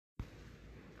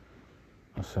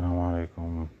Assalamu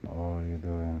alaikum. How are you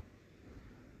doing?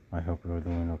 I hope you're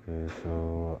doing okay.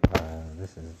 So,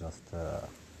 this is just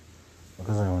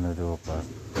because I want to do a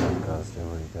podcast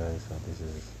every day. So, this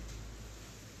is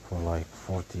for like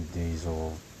 40 days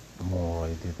or more.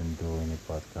 I didn't do any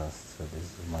podcast. So, this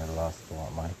is my last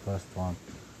one, my first one.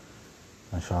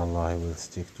 Inshallah, I will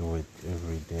stick to it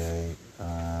every day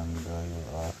and I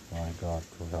will ask my God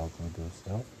to help me do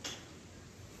so.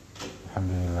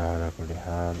 Alhamdulillah ala kulli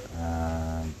hal,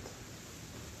 and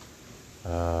I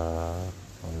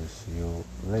will see you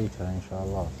later,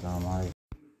 inshallah. Assalamu alaikum.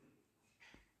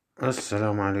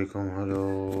 Assalamu alaikum.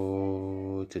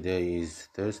 Hello. Today is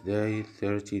Thursday,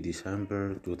 30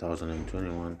 December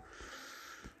 2021,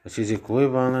 which is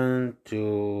equivalent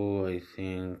to, I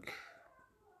think,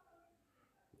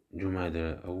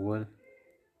 جمادى الأول.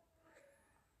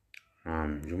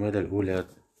 جمادى الأولى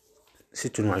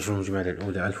 26 جمادى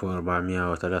الأولى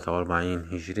 1443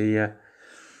 هجرية.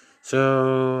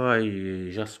 So I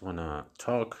just wanna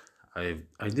talk. I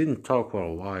didn't talk for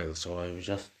a while, so I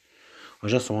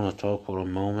just wanna talk for a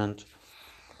moment.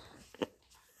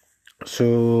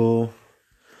 So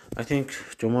I think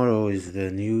tomorrow is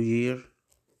the new year,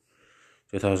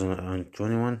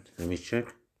 2021. Let me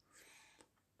check.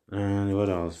 And what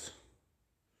else?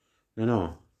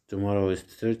 No. Tomorrow is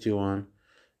 31,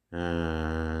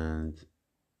 and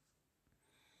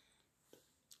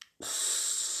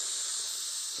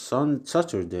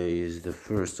Saturday is the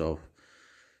 1st of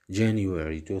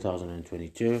January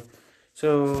 2022.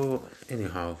 So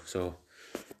anyhow, so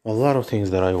a lot of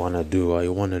things that I want to do. I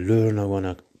want to learn, I want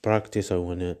to practice, I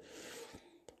want to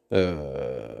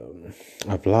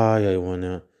apply, I want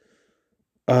to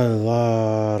a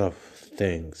lot of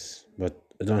things, but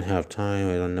I don't have time.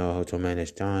 I don't know how to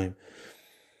manage time.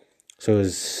 So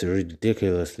it's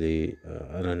ridiculously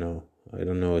I don't know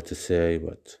what to say,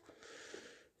 but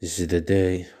this is the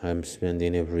day I'm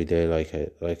spending every day like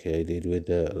I did with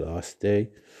the last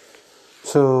day.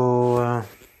 So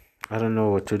I don't know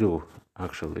what to do.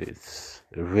 Actually, it's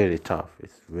very tough.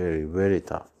 It's very, very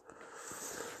tough.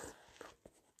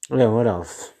 Yeah, what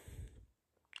else?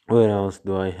 What else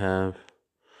do I have?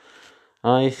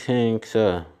 I think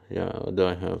so. Yeah, what do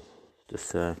I have to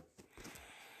say?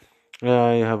 Yeah,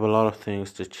 I have a lot of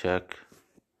things to check.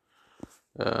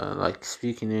 Like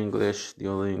speaking English,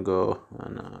 Duolingo,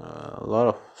 and a lot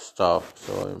of stuff.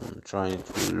 So I'm trying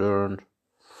to learn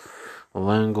a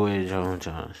language.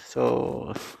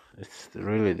 So it's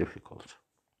really difficult.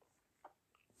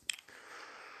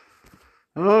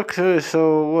 Okay,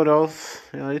 so what else?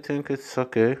 Yeah, I think it's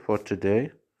okay for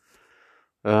today.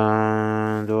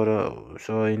 And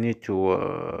so I need to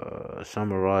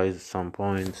summarize some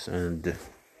points and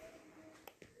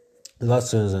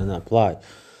lessons and apply.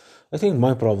 I think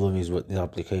my problem is with the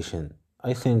application.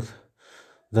 I think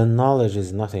the knowledge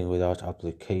is nothing without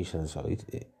application. So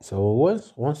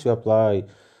once you apply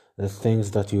the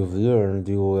things that you've learned,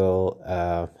 you will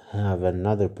have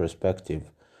another perspective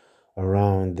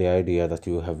around the idea that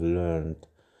you have learned.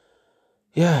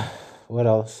 Yeah, what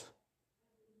else?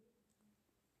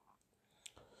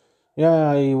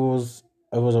 Yeah, I was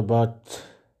about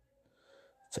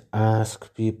to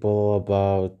ask people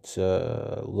about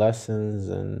lessons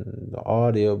and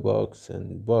audiobooks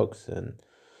and books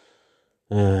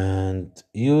and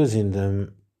using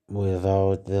them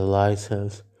without the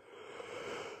license.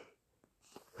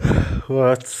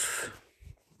 What's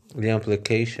the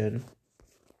application?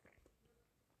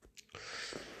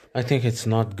 I think it's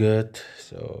not good.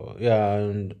 So yeah,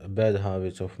 and a bad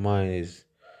habit of mine is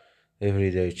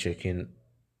everyday checking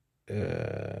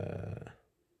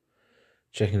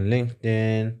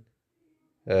LinkedIn,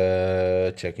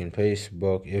 checking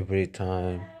Facebook every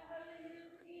time.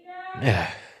 Yeah,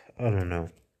 I don't know.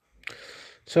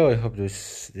 So I hope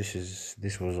this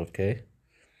was okay.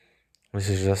 This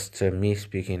is just me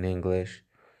speaking English.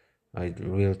 I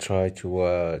will try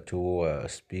to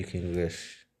speak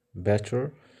English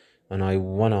better, and I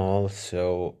wanna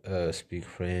also speak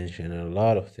French and a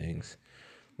lot of things.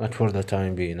 But for the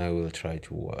time being, I will try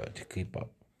to keep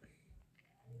up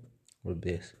with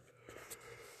this.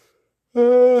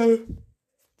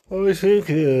 I think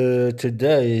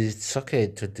today it's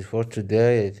okay. For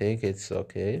today, I think it's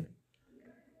okay.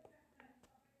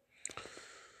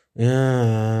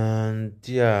 And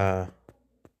yeah,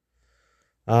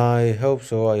 I hope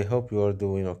so. I hope you are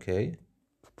doing okay.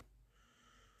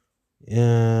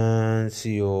 And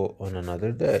see you on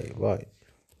another day. Bye.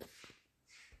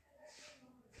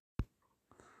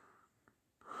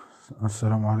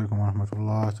 Assalamu alaikum wa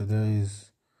rahmatullah. Today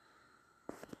is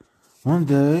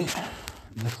Monday,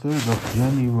 the 3rd of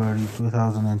January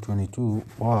 2022.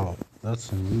 Wow,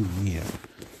 that's a new year.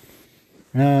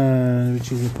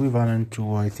 which is equivalent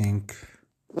to, I think,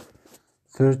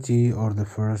 30 or the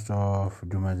 1st of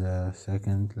Jumada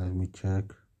 2nd. Let me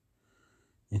check.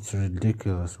 It's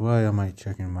ridiculous. Why am I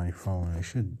checking my phone? I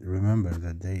should remember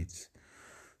the dates.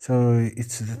 So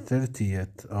it's the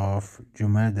 30th of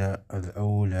Jumada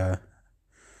الأولى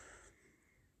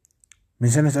من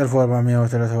سنة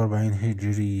 1443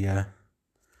 هجرية.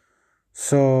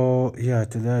 So yeah,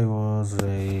 today was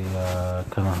a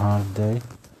kind of hard day.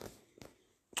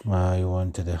 I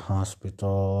went to the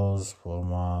hospitals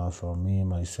for me,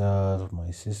 myself,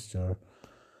 my sister,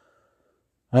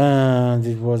 and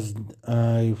it was,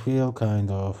 I feel kind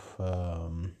of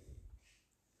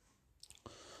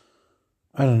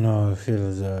I don't know, I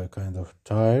feel kind of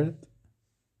tired.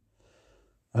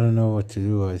 I don't know what to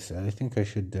do. I think I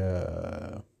should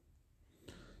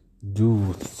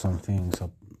do some things,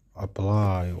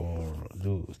 apply or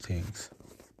do things.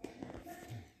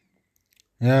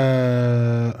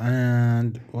 Yeah,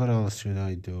 and what else should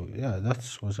I do? Yeah,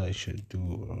 that's what I should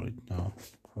do right now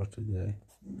for today.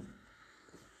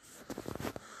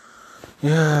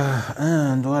 Yeah,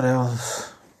 and what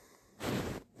else?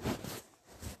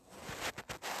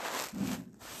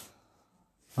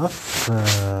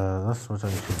 That's what I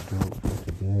should do for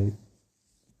today.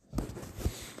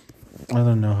 I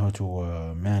don't know how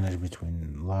to manage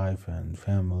between life and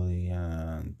family,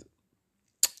 and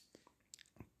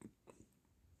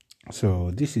so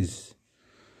this is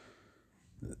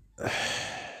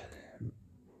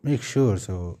make sure.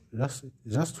 So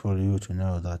just for you to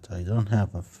know that I don't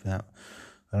have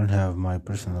I don't have my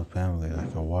personal family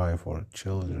like a wife or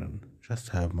children. Just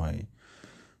have my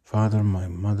father, my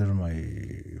mother, my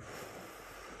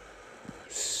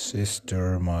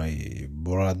sister, my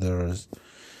brothers,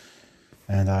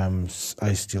 and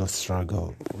I still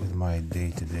struggle with my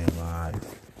day-to-day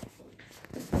life.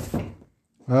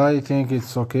 I think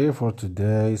it's okay for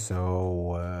today,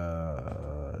 so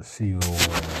see you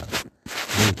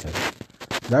later.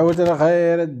 دعوة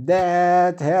الخير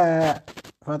اداتها،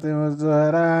 فاطمة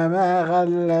الزهراء ما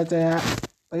خلتها،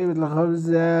 طيبة الخبز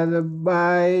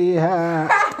لبايها.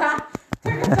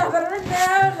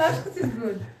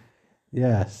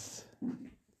 Yes.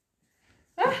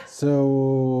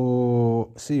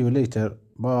 So see you later.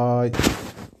 Bye.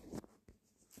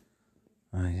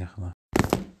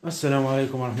 Assalamu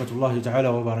alaikum wa rahmatullahi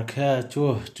ta'ala wa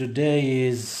barakatuh. Today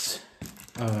is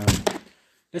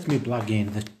let me plug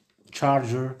in the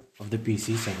charger of the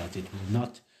PC so that it will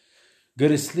not go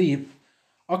to sleep.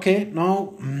 Okay,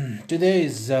 now today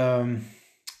is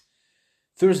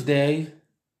Thursday,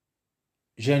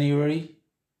 January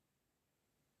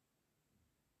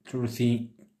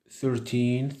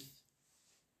 13th,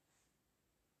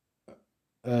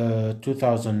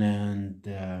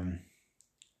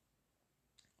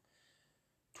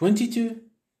 2022.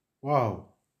 Wow,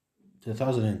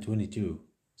 2022.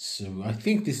 So I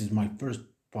think this is my first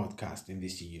podcast in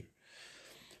this year.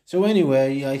 So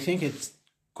anyway, I think it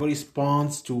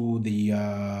corresponds to the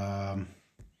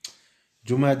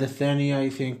Jumada Thani. I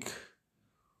think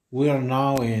we are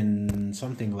now in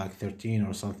something like 13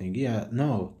 or something. Yeah,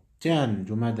 no, 10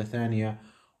 Jumada Thaniya,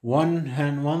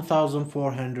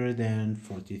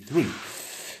 1443.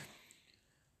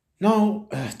 Now,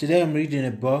 today I'm reading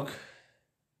a book.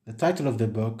 The title of the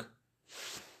book,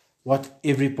 What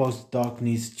Every Postdoc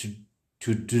Needs to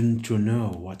know.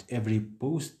 What every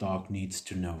postdoc needs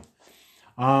to know.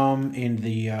 In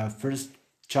the first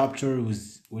chapter,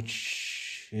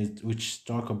 which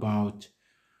talk about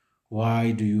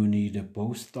why do you need a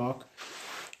postdoc.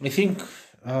 I think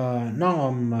now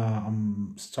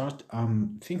I'm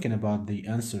thinking about the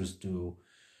answers to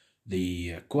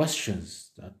the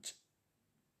questions that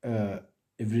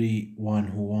everyone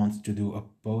who wants to do a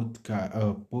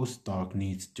postdoc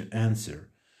needs to answer.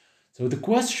 So the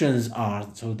questions are,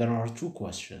 so there are two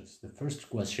questions. The first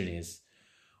question is,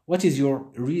 what is your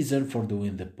reason for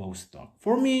doing the postdoc?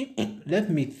 For me, let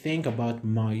me think about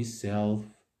myself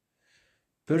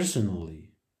personally.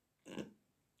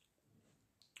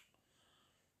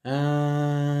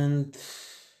 And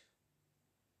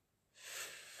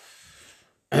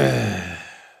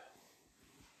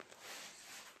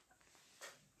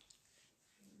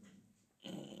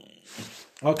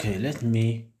okay, let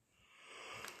me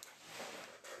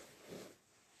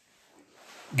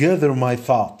gather my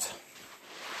thought.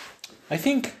 I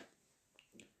think,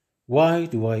 why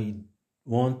do I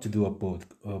want to do a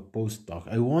postdoc?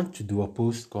 I want to do a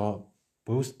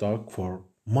postdoc for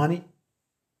money.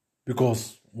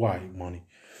 Because why money?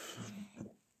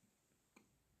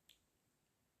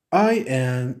 I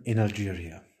am in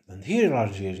Algeria, and here in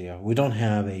Algeria we don't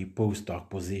have a postdoc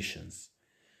positions.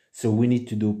 So we need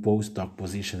to do postdoc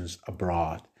positions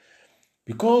abroad.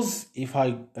 Because if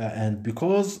I and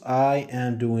because I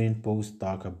am doing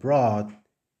postdoc abroad,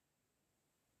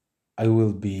 I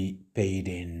will be paid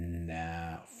in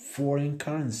foreign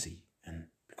currency, and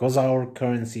because our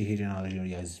currency here in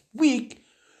Algeria is weak,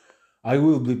 I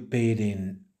will be paid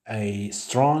in a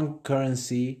strong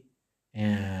currency,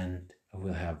 and I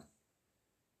will have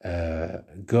a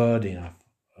good enough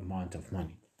amount of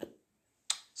money.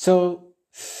 So,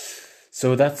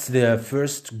 so that's the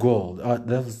first goal.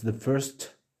 That's the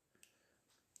first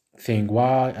thing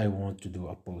why I want to do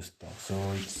a postdoc. So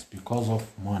it's because of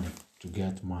money, to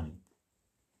get money.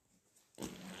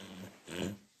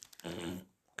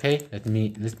 Okay, let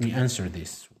me answer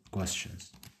these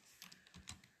questions.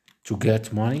 To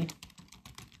get money,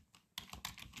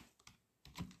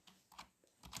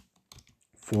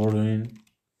 foreign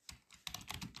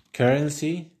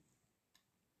currency,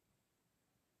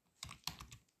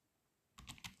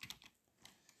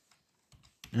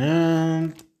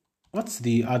 and what's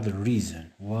the other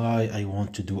reason why I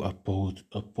want to do a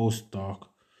postdoc?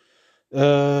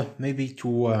 Maybe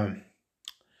to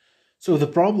so the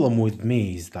problem with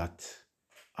me is that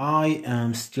I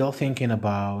am still thinking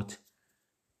about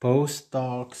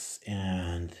postdocs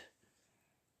and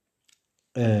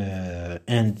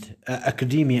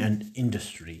academia and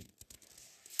industry.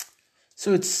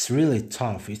 So it's really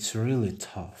tough. It's really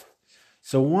tough.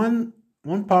 So one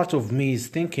part of me is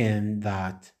thinking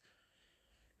that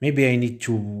maybe I need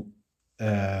to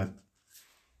uh,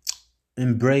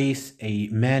 embrace a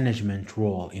management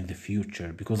role in the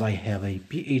future because I have a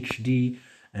PhD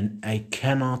and I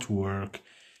cannot work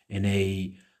in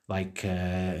a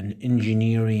an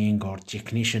engineering or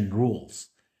technician roles.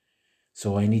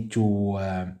 So I need to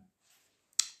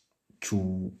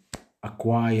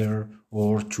acquire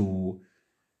or to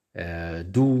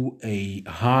do a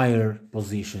higher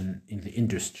position in the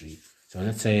industry. So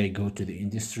let's say I go to the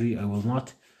industry, I will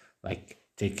not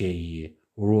take a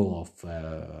role of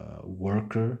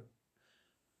worker.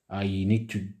 I need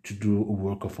to do a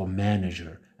work of a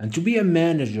manager. And to be a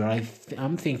manager,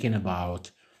 I'm thinking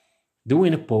about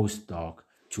doing a postdoc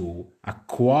to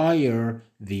acquire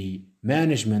the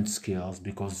management skills,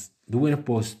 because doing a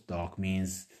postdoc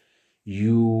means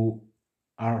you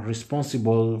are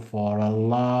responsible for a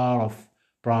lot of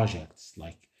projects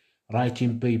like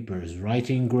writing papers,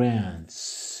 writing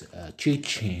grants,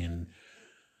 teaching,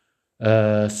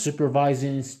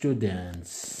 supervising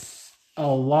students, a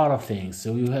lot of things.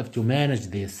 So you have to manage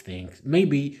these things.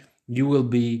 Maybe you will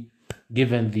be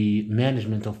given the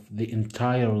management of the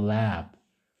entire lab.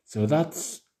 So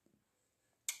that's,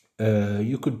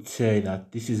 you could say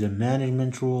that this is a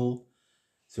management role.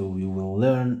 So you will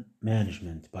learn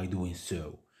management by doing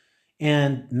so.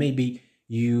 And maybe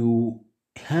you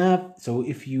have, so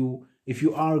if you if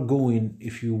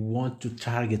you want to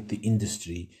target the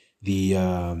industry, the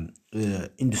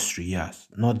industry, yes,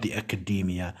 not the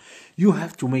academia, you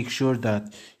have to make sure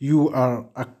that you are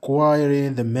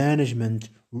acquiring the management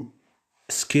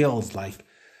skills, like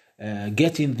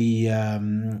getting the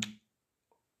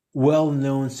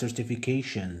well-known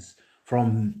certifications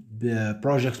from the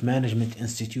project management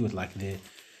institute, like the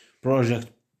project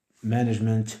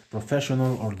management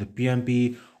professional or the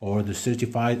PMP or the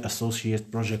certified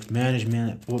associate project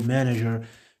management manager,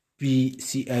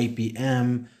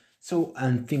 PCAPM, so,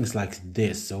 and things like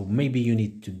this. So maybe you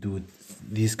need to do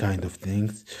these kind of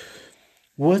things.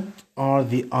 What are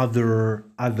the other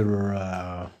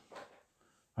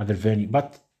venue?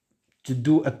 But to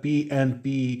do a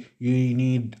PMP, you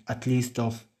need at least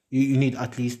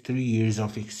 3 years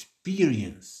of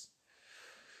experience.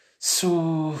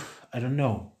 So I don't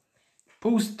know.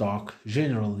 Postdoc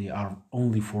generally are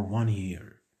only for 1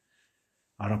 year,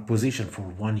 are a position for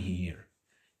 1 year.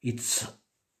 It's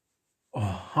a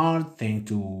hard thing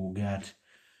to get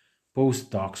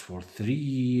postdocs for 3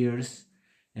 years,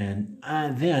 and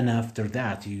then after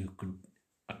that you could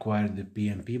acquire the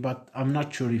PMP. But I'm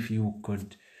not sure if you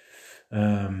could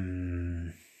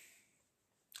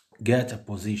get a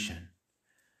position.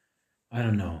 I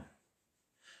don't know.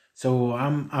 So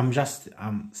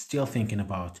I'm still thinking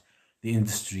about the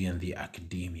industry and the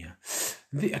academia.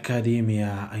 The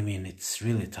academia, I mean, it's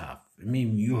really tough. I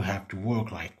mean, you have to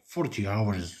work like 40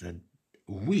 hours a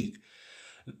week.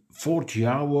 40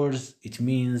 hours, it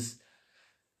means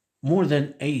more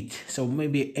than 8. So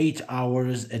maybe 8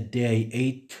 hours a day.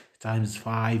 8 times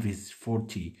 5 is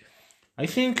 40. I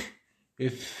think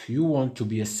if you want to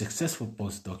be a successful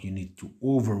postdoc, you need to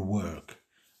overwork.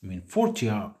 I mean, 40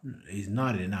 hours is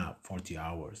not enough, 40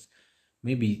 hours.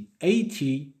 Maybe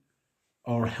 80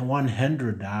 or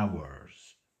 100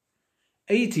 hours.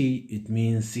 80, it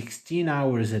means 16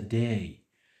 hours a day.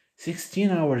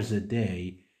 16 hours a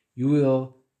day, you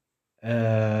will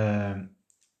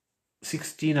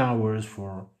 16 hours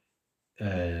for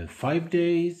 5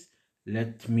 days.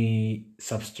 Let me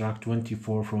subtract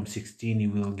 24 from 16. You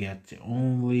will get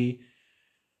only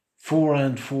 4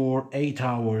 and 4, 8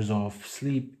 hours of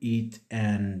sleep, eat,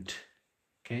 and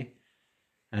okay,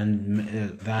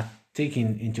 and that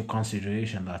taking into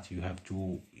consideration that you have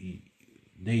 2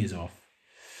 days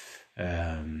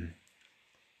um,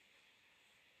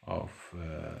 of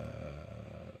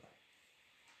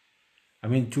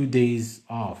 2 days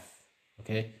off.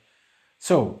 Okay,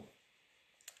 so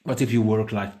but if you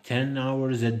work like 10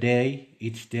 hours a day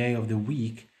each day of the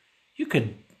week, you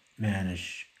could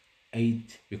manage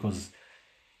 8, because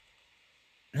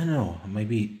no,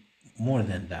 maybe more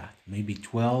than that, maybe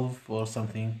 12 or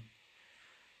something.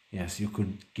 Yes, you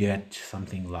could get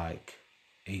something like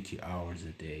 80 hours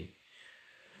a day.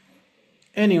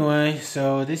 Anyway,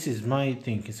 so this is my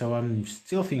thinking. So I'm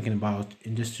still thinking about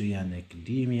industry and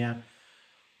academia,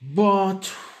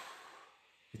 but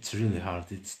it's really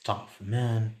hard. It's tough,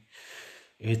 man.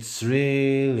 It's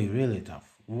really, really tough.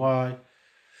 Why?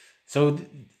 So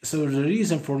the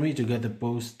reason for me to get the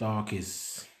postdoc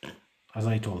is, as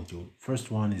I told you,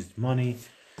 first one is money.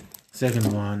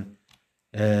 Second one,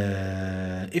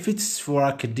 if it's for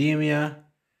academia,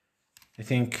 I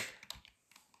think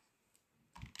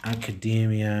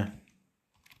academia,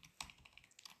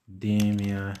 then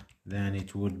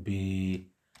it would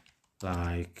be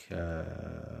like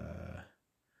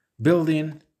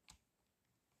building,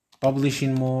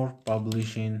 publishing more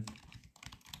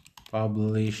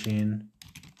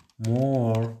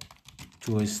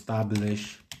to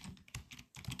establish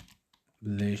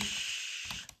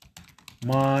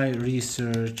my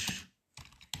research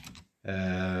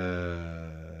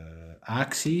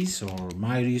axis, or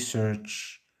my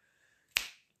research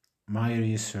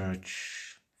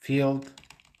field,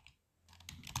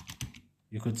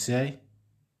 you could say,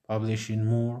 publishing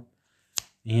more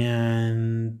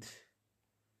and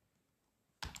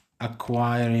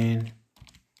acquiring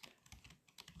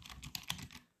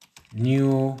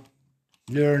new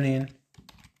learning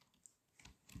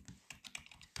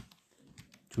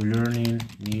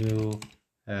new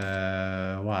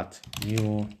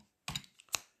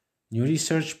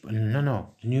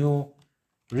new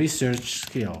research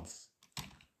skills.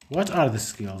 What are the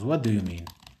skills? What do you mean?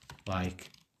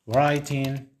 Like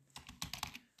writing,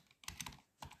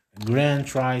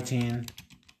 grant writing,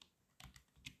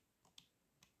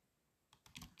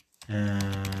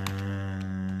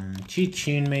 and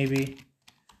teaching maybe,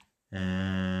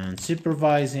 and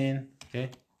supervising.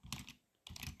 Okay,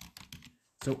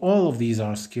 so all of these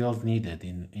are skills needed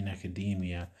in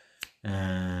academia,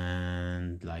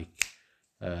 and like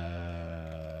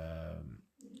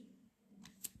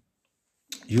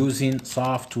using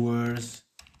softwares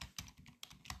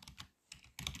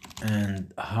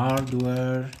and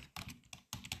hardware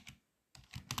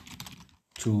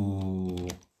to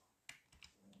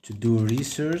do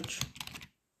research,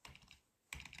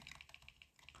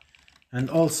 and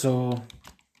also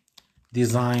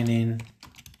designing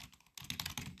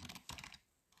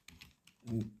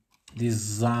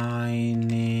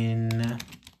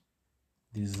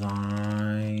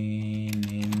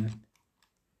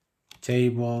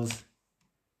tables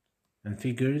and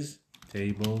figures,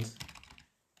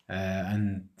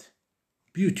 and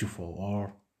beautiful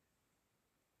or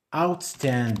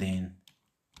outstanding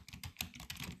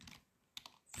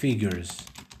figures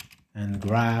and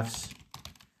graphs.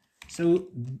 So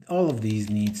all of these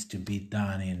needs to be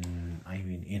done in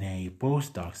a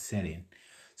postdoc setting.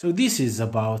 So this is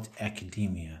about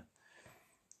academia,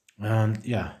 and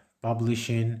yeah,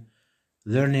 publishing,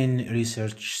 learning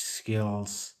research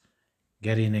skills,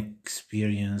 getting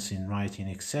experience in writing,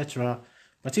 etc.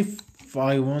 But if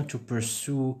I want to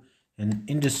pursue an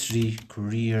industry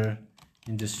career,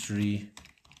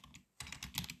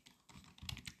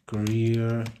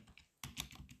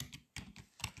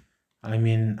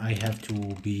 I have to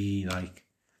be like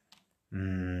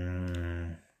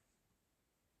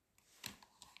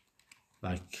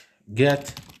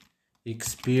get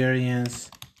experience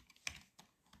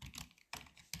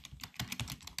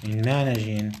in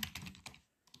managing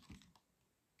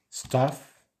stuff.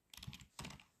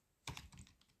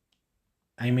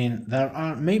 There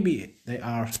are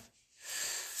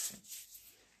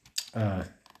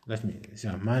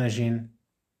managing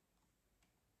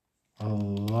a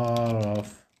lot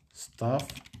of stuff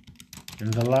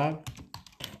in the lab,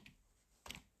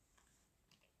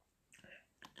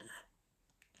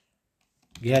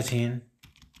 getting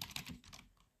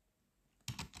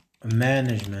a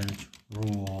management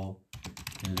rule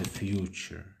in the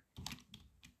future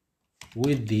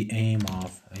with the aim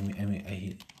of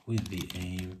with the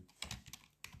aim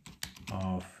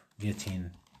of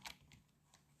getting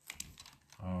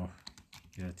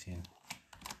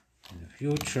in the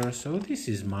future. So this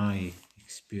is my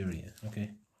experience.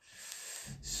 Okay,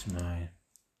 this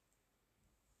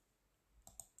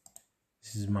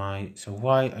is my so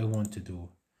why I want to do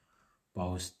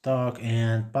postdoc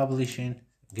and publishing,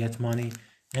 get money,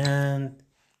 and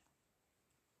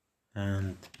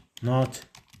not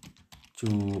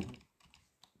to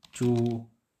do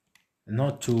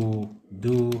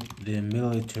the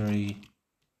military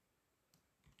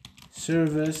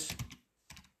service.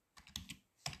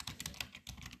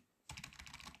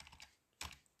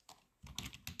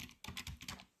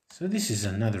 So this is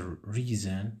another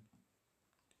reason.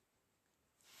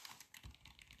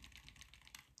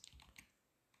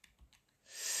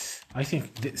 I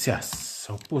think this, yes,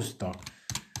 so postdoc,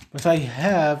 but I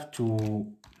have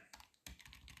to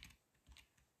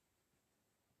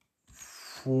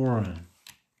foreign.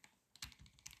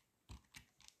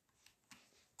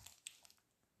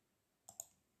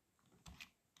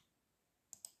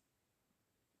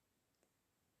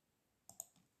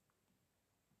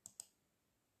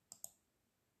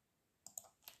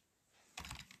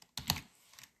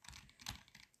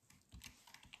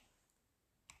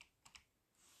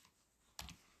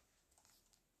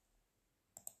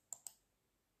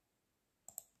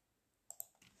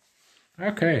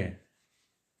 Okay.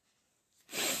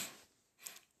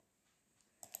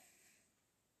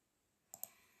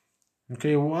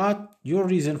 Okay, what your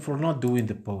reason for not doing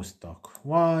the postdoc?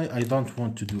 Why I don't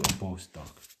want to do a postdoc?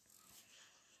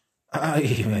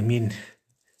 I mean,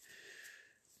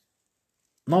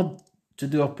 not to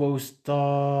do a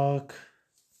postdoc.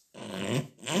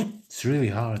 It's really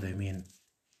hard. I mean,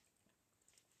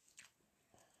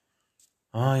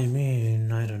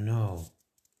 I don't know.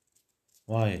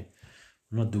 Why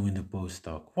I'm not doing the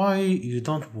postdoc? Why you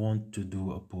don't want to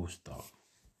do a postdoc?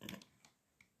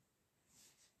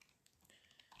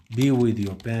 Be with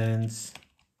your parents.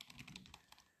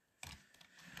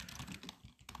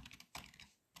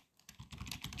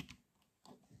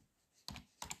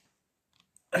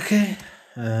 Okay,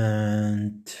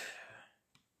 and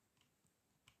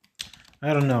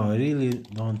I don't know. I really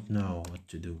don't know what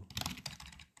to do.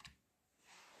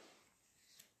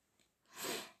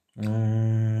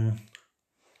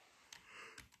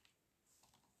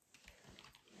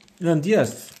 And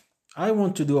yes, I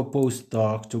want to do a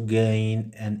postdoc to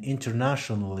gain an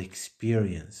international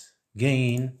experience.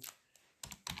 Gain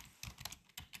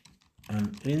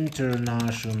an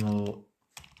international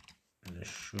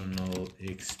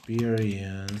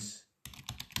experience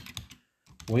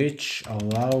which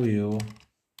allow you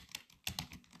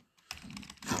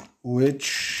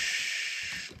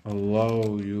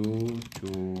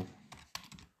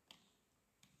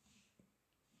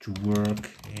to work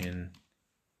in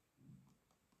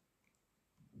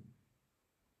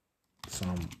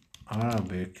some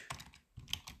Arabic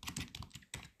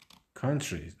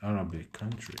countries.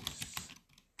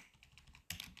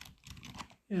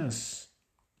 Yes,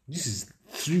 this is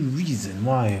 3 reasons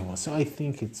why I want. So I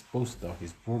think it's postdoc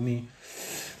is for me.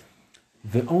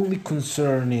 The only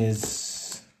concern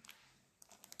is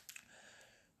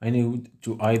I need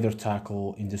to either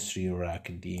tackle industry or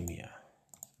academia.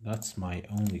 That's my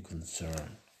only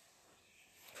concern.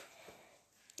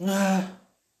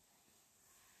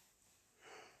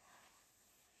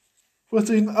 But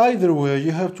in either way,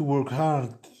 you have to work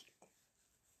hard.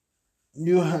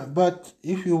 But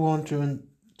if you want to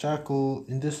tackle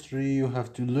industry, you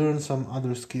have to learn some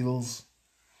other skills.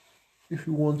 If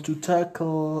you want to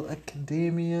tackle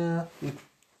academia, it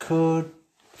could.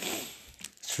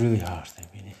 It's really hard. I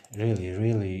mean,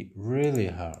 really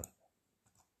hard.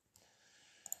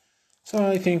 So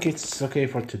I think it's okay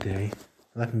for today.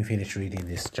 Let me finish reading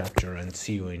this chapter and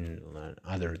see you in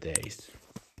other days.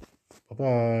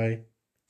 Bye-bye.